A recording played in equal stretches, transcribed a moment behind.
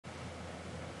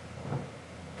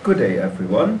Good day,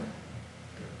 everyone.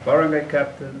 Barangay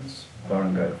captains,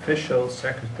 barangay officials,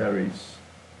 secretaries,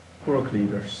 Purok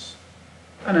leaders,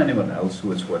 and anyone else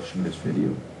who is watching this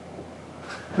video.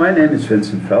 My name is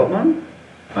Vincent Veldman.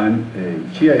 I'm a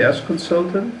GIS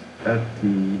consultant at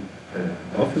the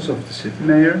office of the city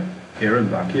mayor here in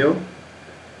Baguio.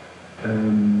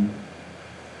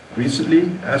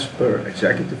 Recently, as per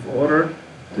executive order,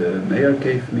 the mayor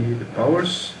gave me the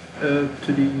powers to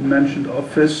the mentioned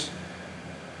office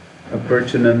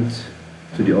pertinent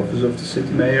to the office of the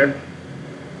city mayor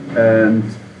and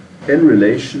in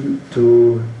relation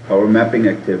to our mapping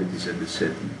activities in the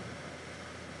city.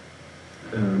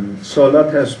 So a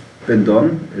lot has been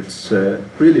done. It's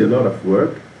really a lot of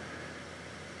work.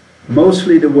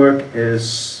 Mostly the work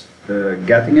is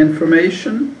getting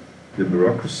information, the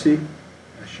bureaucracy,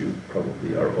 as you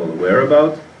probably are all aware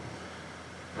about,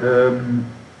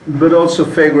 but also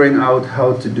figuring out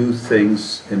how to do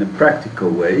things in a practical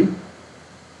way.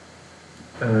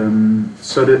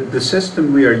 So the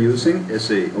system we are using is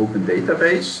an open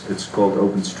database. It's called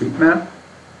OpenStreetMap.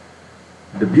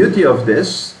 The beauty of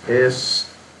this is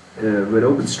with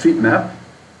OpenStreetMap,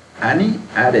 any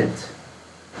edit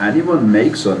anyone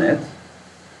makes on it,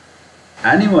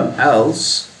 anyone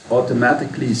else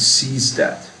automatically sees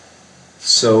that.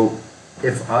 So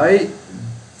if I,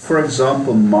 for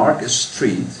example, mark a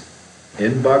street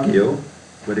in Baguio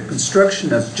where the construction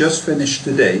has just finished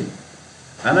today,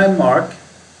 and I mark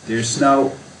there's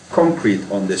now concrete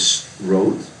on this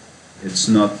road. It's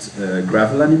not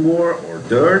gravel anymore or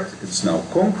dirt, it's now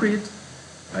concrete.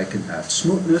 I can add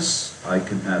smoothness, I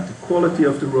can add the quality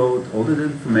of the road, all that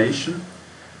information.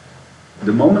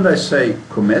 The moment I say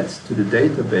commit to the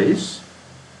database,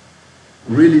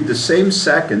 really the same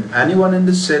second, anyone in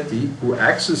the city who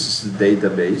accesses the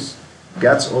database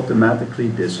gets automatically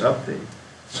this update.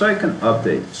 So I can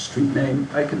update a street name,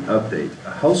 I can update a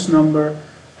house number,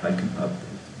 I can update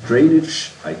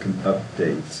drainage, I can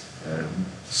update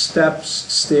steps,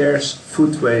 stairs,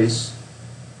 footways,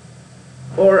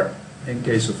 or in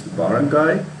case of the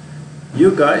barangay,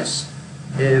 you guys,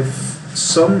 if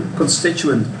some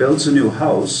constituent builds a new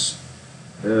house,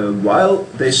 while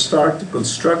they start the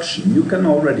construction, you can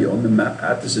already on the map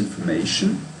add this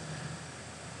information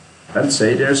and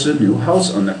say there's a new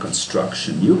house under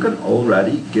construction. You can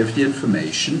already give the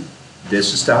information,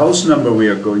 this is the house number we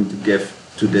are going to give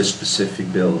to this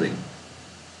specific building.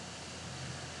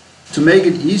 To make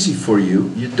it easy for you,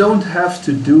 you don't have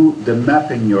to do the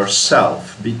mapping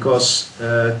yourself, because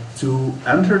to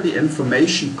enter the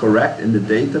information correct in the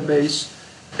database,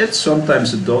 it's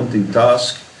sometimes a daunting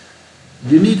task.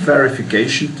 You need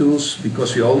verification tools,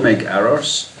 because we all make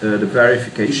errors. The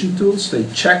verification tools, they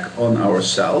check on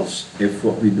ourselves if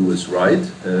what we do is right.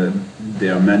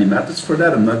 There are many methods for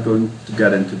that. I'm not going to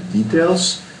get into the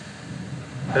details.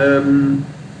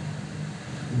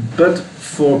 But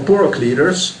for Purok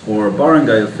leaders or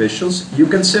barangay officials, you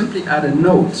can simply add a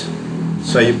note.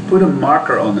 So you put a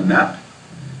marker on the map,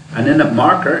 and in that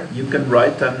marker you can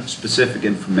write then specific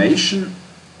information,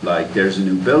 like there's a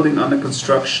new building under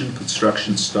construction.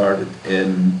 Construction started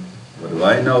in, what do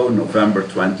I know, November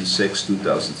 26,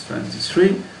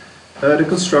 2023. The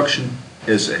construction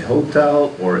is a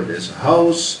hotel, or it is a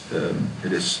house,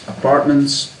 it is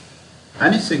apartments,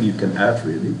 anything you can add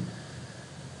really.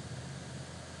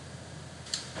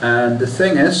 And the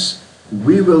thing is,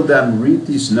 we will then read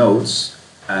these notes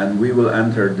and we will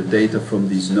enter the data from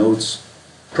these notes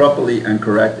properly and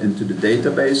correct into the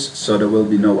database, so there will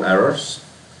be no errors.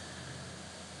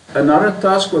 Another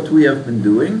task what we have been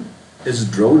doing is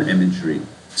drone imagery.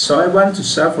 So I went to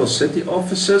several city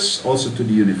offices, also to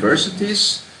the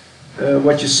universities.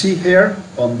 What you see here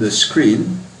on the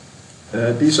screen,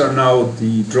 these are now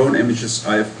the drone images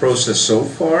I have processed so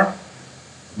far.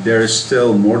 There is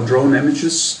still more drone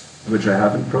images which I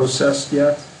haven't processed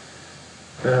yet,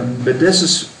 but this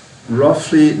is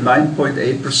roughly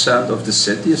 9.8% of the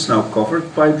city is now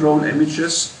covered by drone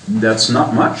images. That's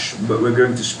not much, but we're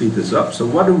going to speed this up. So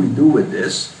what do we do with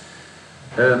this?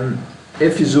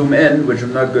 If you zoom in, which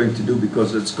I'm not going to do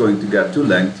because it's going to get too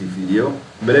lengthy video,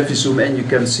 but if you zoom in you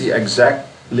can see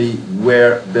exactly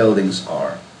where buildings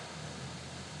are.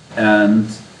 And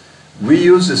we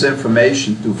use this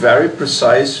information to very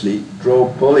precisely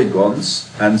draw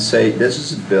polygons and say this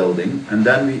is a building, and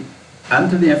then we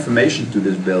enter the information to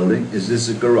this building. Is this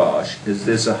a garage? Is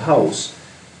this a house?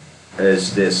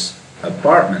 Is this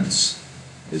apartments?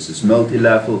 Is this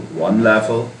multi-level, one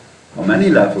level? How many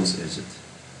levels is it?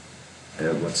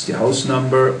 What's the house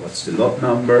number? What's the lot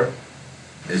number?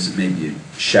 Is it maybe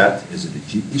a shed? Is it a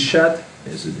jeepney shed?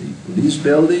 Is it a police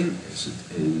building? Is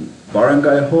it a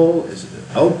barangay hall? Is it an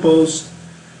outpost?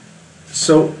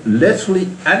 So literally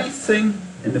anything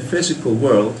in the physical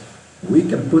world we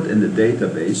can put in the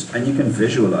database and you can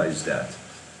visualize that.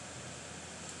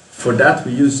 For that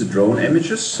we use the drone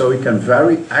images, so we can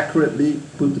very accurately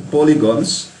put the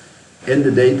polygons in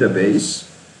the database,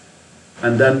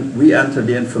 and then we enter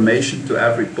the information to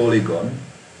every polygon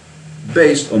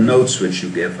based on nodes which you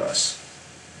give us.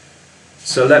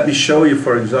 So let me show you,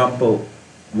 for example,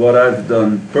 what I've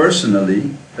done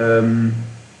personally.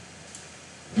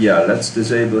 Yeah, let's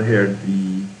disable here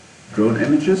the drone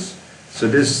images. So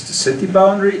this is the city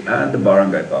boundary and the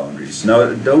barangay boundaries.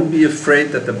 Now don't be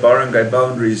afraid that the barangay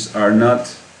boundaries are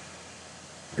not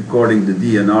according to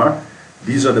DNR.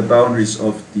 These are the boundaries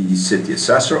of the city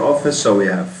assessor office. So we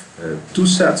have two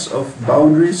sets of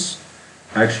boundaries,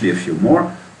 actually a few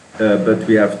more, but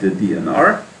we have the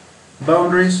DNR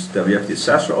boundaries, then we have the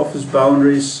assessor office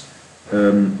boundaries.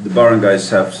 The barangays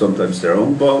have sometimes their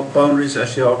own boundaries,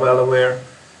 as you are well aware.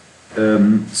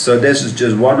 So this is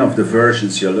just one of the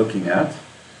versions you're looking at.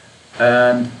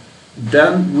 And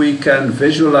then we can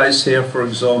visualize here, for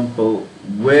example,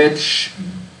 which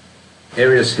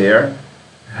areas here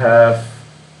have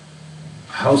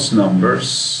house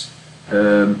numbers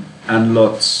and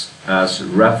lots as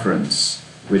reference,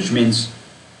 which means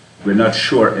we're not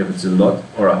sure if it's a lot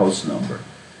or a house number.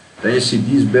 Then you see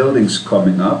these buildings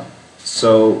coming up.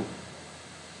 So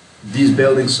these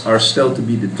buildings are still to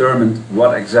be determined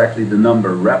what exactly the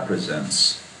number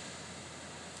represents.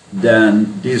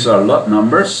 Then these are lot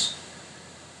numbers.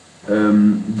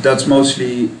 That's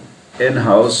mostly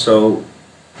in-house, so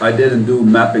I didn't do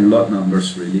mapping lot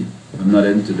numbers really. I'm not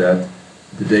into that.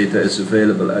 The data is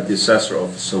available at the assessor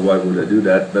office, so why would I do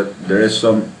that? But there is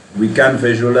some, we can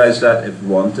visualize that if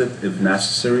wanted, if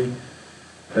necessary.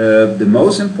 The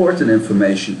most important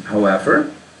information,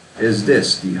 however, is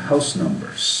this, the house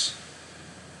numbers.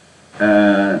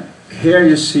 Here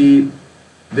you see,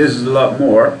 this is a lot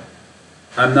more.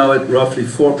 I'm now at roughly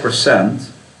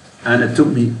 4%, and it took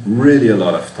me really a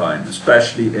lot of time,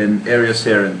 especially in areas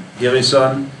here in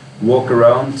Irizan, walk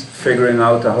around, figuring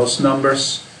out the house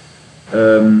numbers.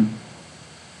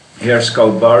 Here's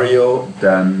Scout Barrio,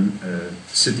 then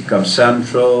City Camp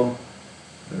Central,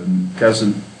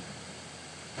 Kazan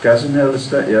Hill is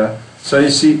that, yeah. So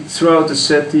you see, throughout the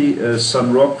city,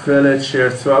 Sun Rock Village here,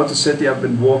 throughout the city I've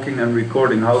been walking and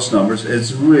recording house numbers.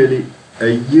 It's really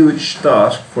a huge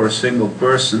task for a single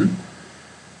person,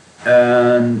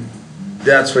 and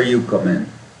that's where you come in.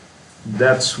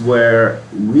 That's where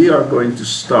we are going to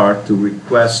start to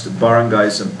request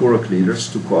barangays and Purok leaders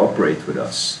to cooperate with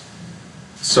us.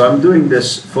 So I'm doing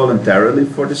this voluntarily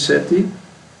for the city.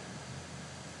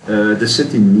 The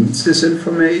city needs this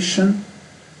information,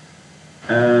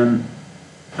 and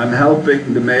I'm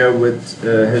helping the mayor with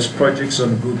his projects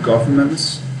on good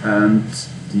governance and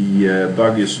the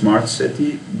Baguio Smart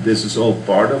City. This is all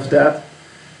part of that,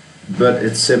 but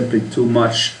it's simply too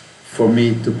much for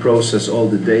me to process all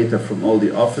the data from all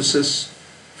the offices.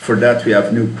 For that we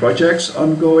have new projects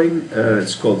ongoing.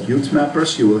 It's called Youth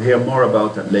Mappers. You will hear more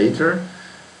about that later.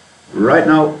 Right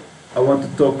now I want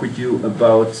to talk with you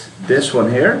about this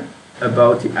one here,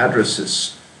 about the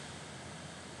addresses.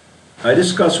 I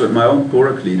discussed with my own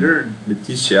Purok leader,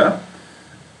 Leticia,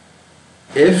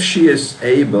 if she is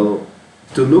able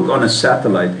to look on a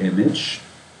satellite image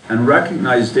and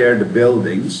recognize there the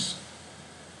buildings,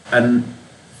 and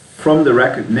from the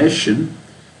recognition,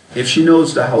 if she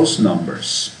knows the house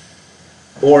numbers,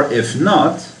 or if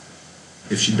not,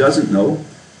 if she doesn't know,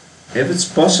 if it's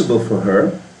possible for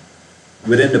her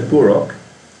within the Purok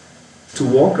to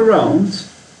walk around,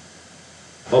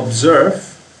 observe,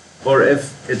 or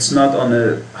if it's not on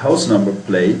a house number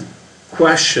plate,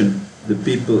 question the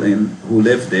people who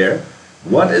live there,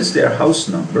 what is their house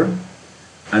number,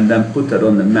 and then put that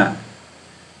on the map.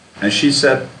 And she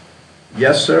said,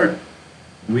 yes sir,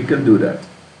 we can do that.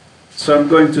 So I'm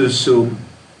going to assume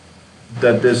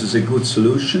that this is a good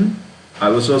solution. I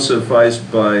was also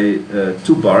advised by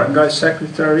two barangay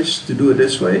secretaries to do it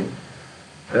this way,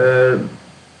 to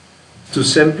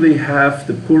simply have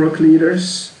the Purok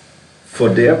leaders for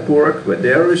their Purok, what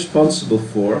they're responsible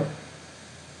for,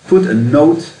 put a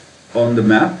note on the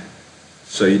map,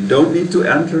 so you don't need to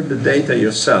enter the data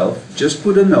yourself, just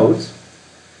put a note.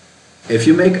 If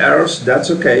you make errors, that's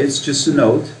okay, it's just a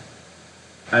note.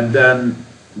 And then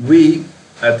we,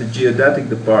 at the geodetic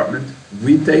department,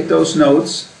 we take those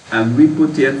notes and we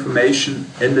put the information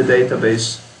in the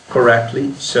database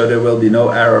correctly, so there will be no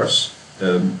errors.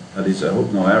 At least I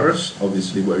hope no errors.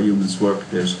 Obviously where humans work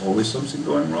there's always something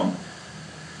going wrong.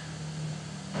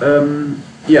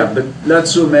 Yeah, but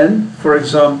let's zoom in. For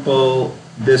example,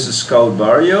 this is Scout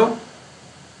Barrio.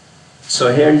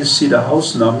 So here you see the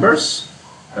house numbers.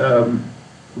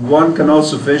 One can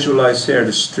also visualize here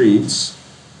the streets.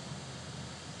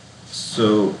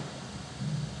 So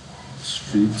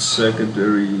street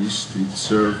secondary, street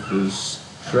surface,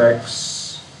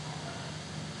 tracks.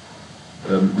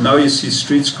 Now you see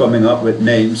streets coming up with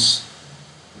names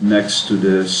next to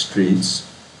the streets.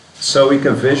 So we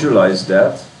can visualize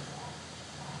that.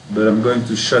 But I'm going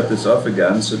to shut this off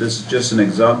again. So this is just an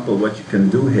example what you can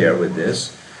do here with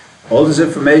this. All this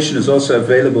information is also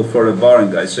available for the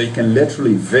Barangay. So you can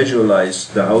literally visualize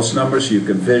the house numbers, you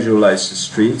can visualize the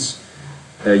streets.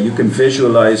 You can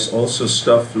visualize also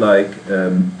stuff like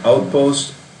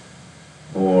outpost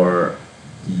or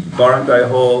the Barangay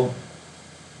Hall.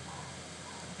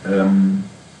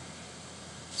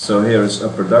 So here is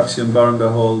Upper Daxian Barangay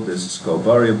Hall, this is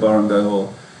Kalbaria Barangay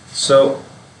Hall. So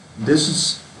this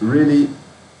is really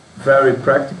very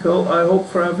practical, I hope,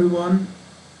 for everyone.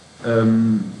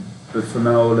 But for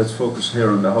now, let's focus here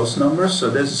on the house numbers. So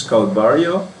this is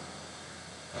Kalbaria.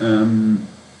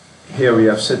 Here we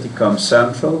have Citycam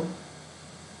Central.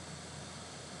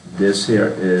 This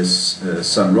here is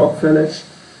San Roque Village.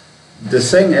 The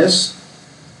thing is,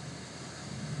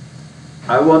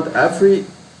 I want every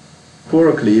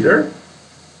Purok leader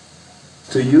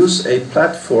to use a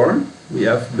platform we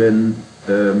have been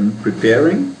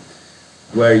preparing,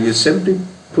 where you simply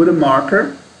put a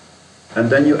marker and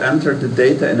then you enter the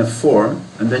data in a form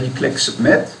and then you click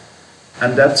submit,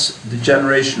 and that's the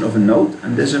generation of a node.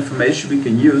 And this information we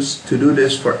can use to do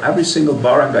this for every single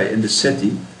barangay in the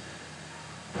city,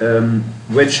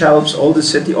 which helps all the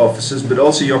city offices but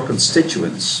also your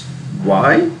constituents.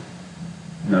 Why?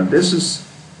 Now this is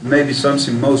maybe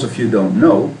something most of you don't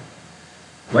know.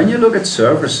 When you look at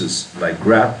services like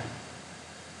Grab,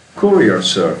 courier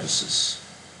services,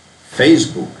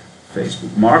 Facebook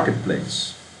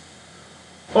Marketplace,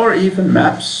 or even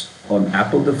maps on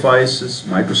Apple devices,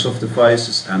 Microsoft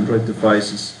devices, Android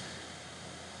devices,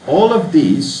 all of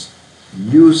these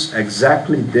use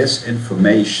exactly this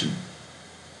information.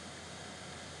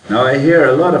 Now I hear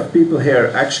a lot of people here,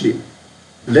 actually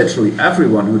literally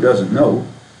everyone who doesn't know,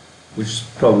 which is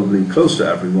probably close to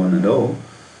everyone at all,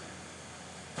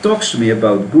 talks to me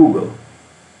about Google.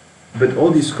 But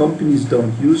all these companies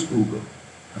don't use Google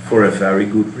for a very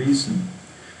good reason.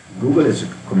 Google is a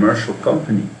commercial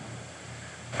company.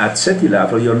 At city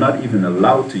level, you're not even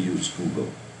allowed to use Google.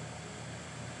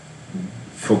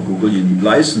 For Google, you need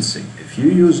licensing. If you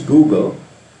use Google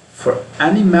for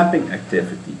any mapping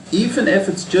activity, even if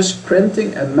it's just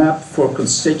printing a map for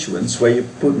constituents where you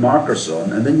put markers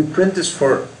on, and then you print this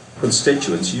for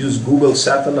constituents, you use Google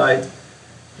Satellite,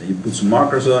 then you put some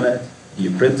markers on it,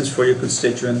 you print this for your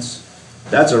constituents,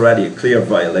 that's already a clear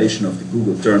violation of the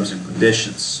Google terms and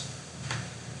conditions.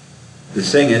 The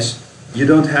thing is, you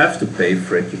don't have to pay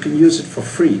for it, you can use it for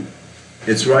free.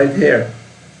 It's right here.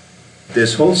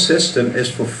 This whole system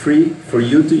is for free for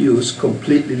you to use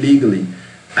completely legally.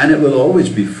 And it will always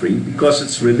be free because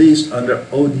it's released under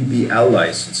ODBL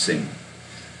licensing.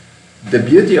 The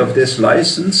beauty of this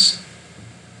license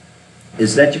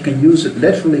is that you can use it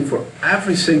literally for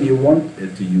everything you want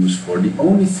it to use for. The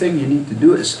only thing you need to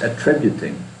do is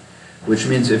attributing, which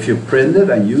means if you print it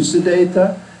and use the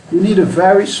data, you need a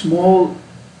very small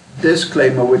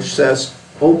disclaimer which says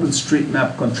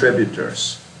OpenStreetMap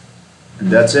contributors. And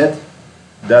that's it.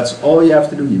 That's all you have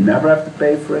to do. You never have to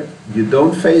pay for it. You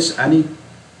don't face any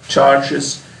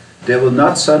charges. There will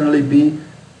not suddenly be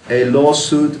a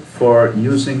lawsuit for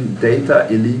using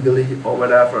data illegally or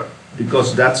whatever,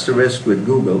 because that's the risk with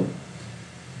Google.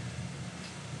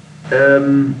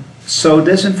 So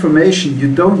this information,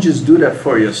 you don't just do that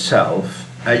for yourself,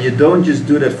 and you don't just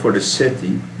do that for the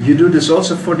city, you do this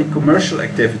also for the commercial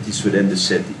activities within the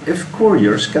city. If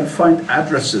couriers can find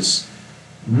addresses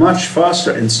much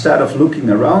faster instead of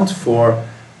looking around for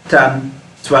 10,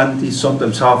 20,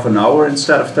 sometimes half an hour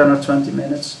instead of 10 or 20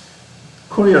 minutes,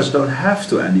 couriers don't have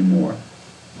to anymore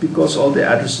because all the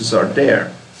addresses are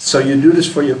there. So you do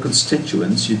this for your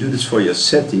constituents, you do this for your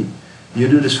city, you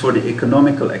do this for the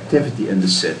economical activity in the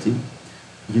city,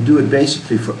 you do it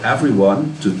basically for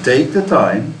everyone to take the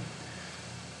time,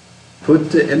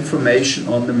 put the information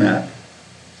on the map,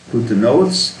 put the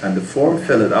notes and the form,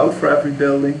 fill it out for every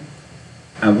building,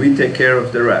 and we take care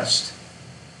of the rest.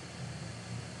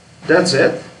 That's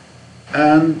it.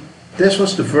 And this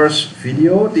was the first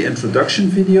video, the introduction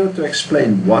video, to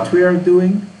explain what we are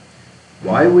doing,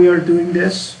 why we are doing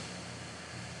this,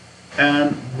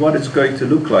 and what it's going to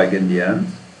look like in the end.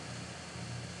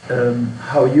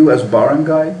 How you as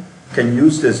Barangay can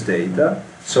use this data.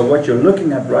 So what you're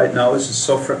looking at right now is a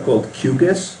software called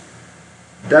QGIS.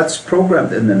 That's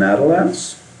programmed in the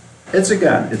Netherlands.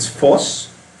 It's FOSS.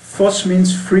 FOSS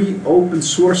means free open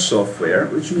source software,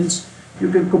 which means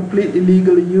you can completely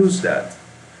legally use that.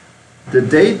 The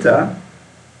data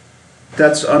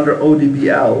that's under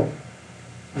ODBL,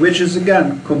 which is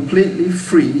again completely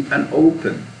free and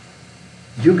open.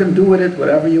 You can do with it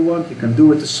whatever you want, you can do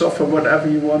with the software whatever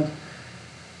you want.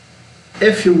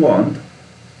 If you want,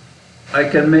 I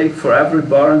can make for every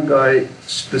Barangay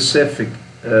specific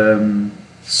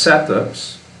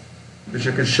setups, which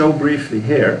I can show briefly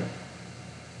here.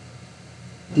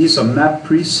 These are map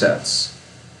presets.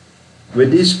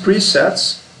 With these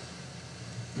presets,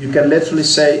 you can literally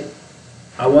say,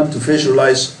 I want to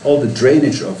visualize all the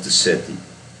drainage of the city.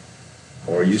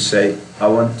 Or you say, I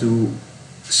want to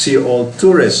see all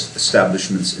tourist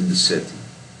establishments in the city.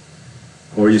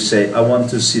 Or you say, I want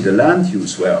to see the land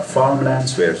use, where are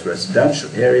farmlands, where is residential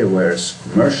area, where is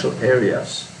commercial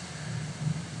areas.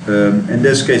 In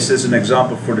this case, this is an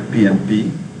example for the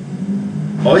PNP.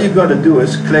 All you got to do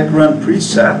is click Run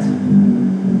Preset,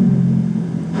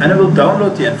 and it will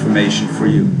download the information for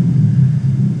you.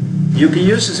 You can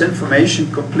use this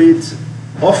information complete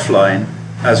offline,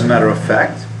 as a matter of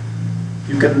fact.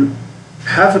 You can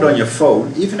have it on your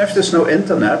phone, even if there's no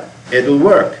internet, it'll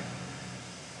work.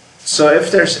 So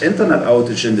if there's internet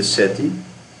outage in the city,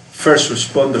 first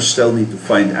responders still need to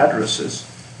find addresses,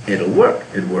 it'll work.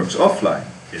 It works offline.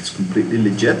 It's completely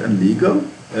legit and legal.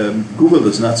 Google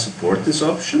does not support this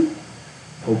option.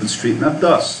 OpenStreetMap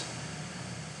does.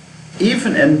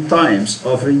 Even in times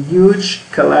of a huge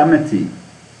calamity,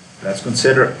 let's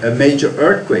consider a major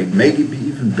earthquake, maybe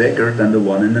even bigger than the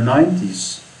one in the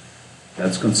 90s.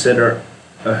 Let's consider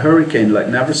a hurricane like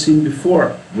never seen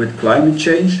before. With climate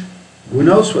change, who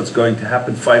knows what's going to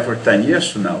happen 5 or 10 years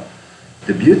from now.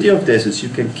 The beauty of this is you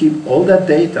can keep all that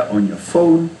data on your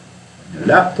phone, on your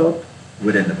laptop,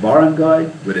 within the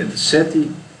barangay, within the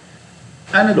city,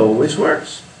 and it always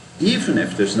works. Even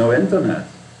if there's no internet,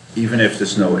 even if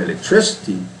there's no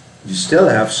electricity, you still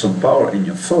have some power in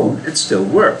your phone, it still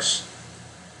works.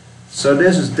 So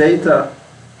this is data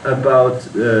about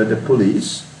the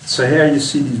police. So here you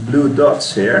see these blue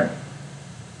dots here.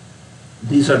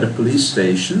 These are the police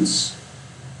stations.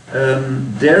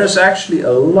 There is actually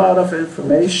a lot of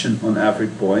information on every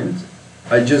point.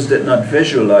 I just did not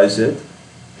visualize it.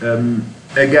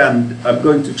 Again, I'm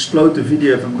going to explode the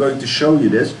video if I'm going to show you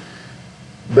this.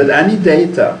 But any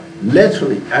data,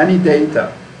 literally any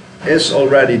data, is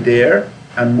already there,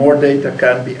 and more data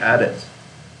can be added.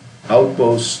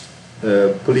 Outpost,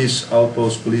 police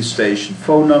outpost, police station,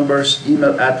 phone numbers,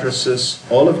 email addresses,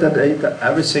 all of that data,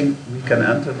 everything we can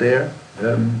enter there.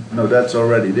 No, that's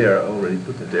already there, I already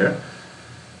put it there.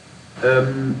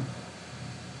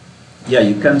 Yeah,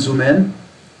 you can zoom in.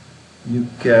 You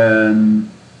can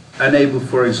enable,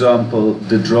 for example,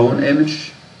 the drone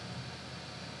image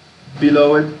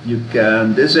below it. You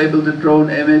can disable the drone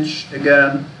image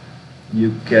again.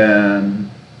 You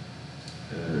can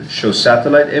show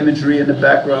satellite imagery in the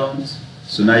background.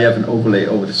 So now you have an overlay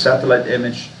over the satellite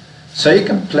image. So you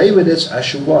can play with this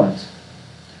as you want.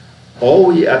 All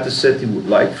we at the city would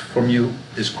like from you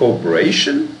is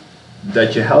cooperation,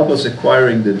 that you help us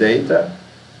acquiring the data,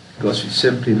 because we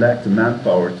simply lack the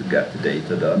manpower to get the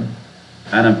data done.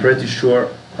 And I'm pretty sure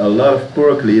a lot of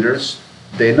Purok leaders,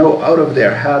 they know out of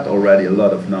their head already a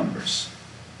lot of numbers.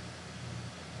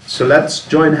 So let's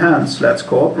join hands, let's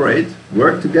cooperate,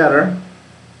 work together,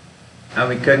 and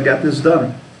we can get this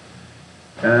done.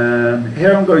 And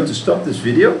here I'm going to stop this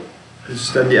video. This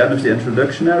is then the end of the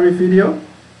introductory video.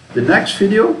 The next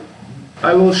video,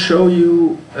 I will show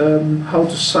you how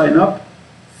to sign up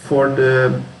for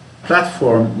the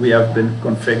platform we have been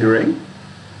configuring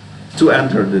to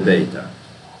enter the data.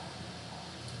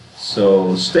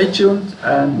 So stay tuned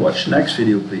and watch the next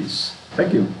video, please.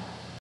 Thank you.